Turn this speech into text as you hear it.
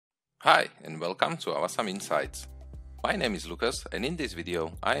Hi and welcome to Avasam Insights. My name is Lucas and in this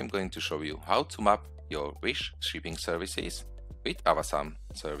video I am going to show you how to map your Wish shipping services with Avasam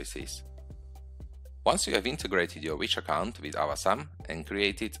services. Once you have integrated your Wish account with Avasam and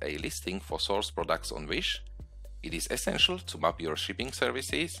created a listing for source products on Wish, it is essential to map your shipping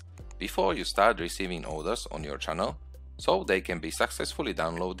services before you start receiving orders on your channel so they can be successfully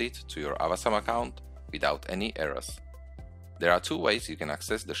downloaded to your Avasam account without any errors. There are two ways you can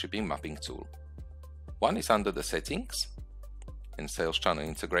access the shipping mapping tool. One is under the settings and sales channel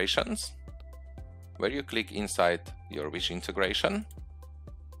integrations, where you click inside your Wish integration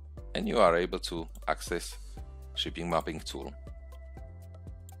and you are able to access shipping mapping tool.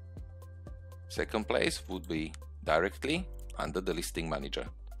 Second place would be directly under the listing manager.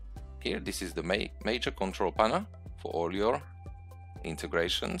 Here this is the major control panel for all your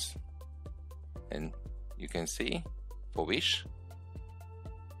integrations, and you can see for Wish,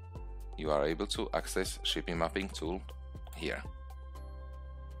 you are able to access shipping mapping tool here.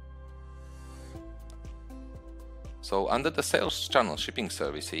 So under the sales channel shipping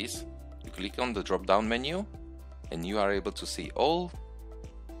services, you click on the drop down menu and you are able to see all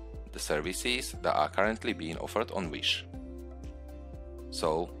the services that are currently being offered on Wish.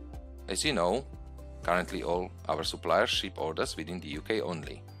 So as you know, currently all our suppliers ship orders within the UK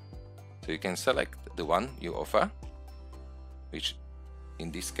only. So you can select the one you offer, which in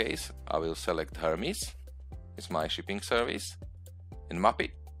this case I will select Hermes, it's my shipping service, and map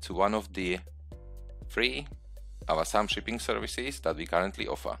it to one of the free Avasam shipping services that we currently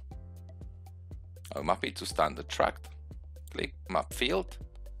offer. I'll map it to standard tracked, click map field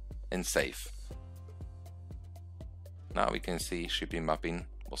and save. Now we can see shipping mapping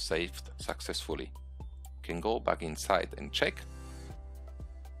was saved successfully. You can go back inside and check,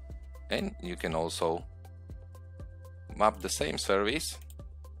 and you can also map the same service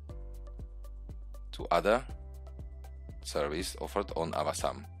to other service offered on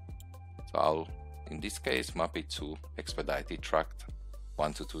Avasam. So I'll in this case map it to expedited tracked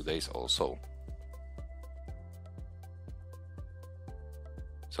 1 to 2 days also.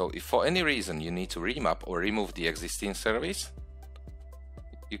 So if for any reason you need to remap or remove the existing service,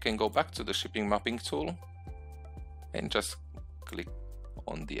 you can go back to the shipping mapping tool and just click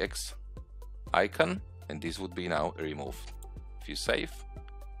on the X icon and this would be now removed. If you save,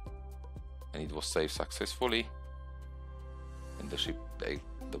 and it was saved successfully, and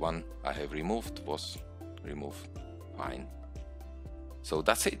the one I have removed was removed fine. So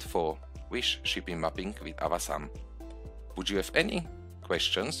that's it for Wish shipping mapping with Avasam. Would you have any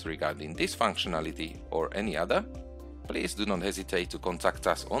questions regarding this functionality or any other? Please do not hesitate to contact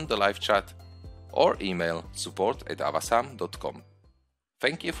us on the live chat or email support@avasam.com.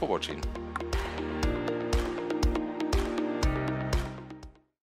 Thank you for watching.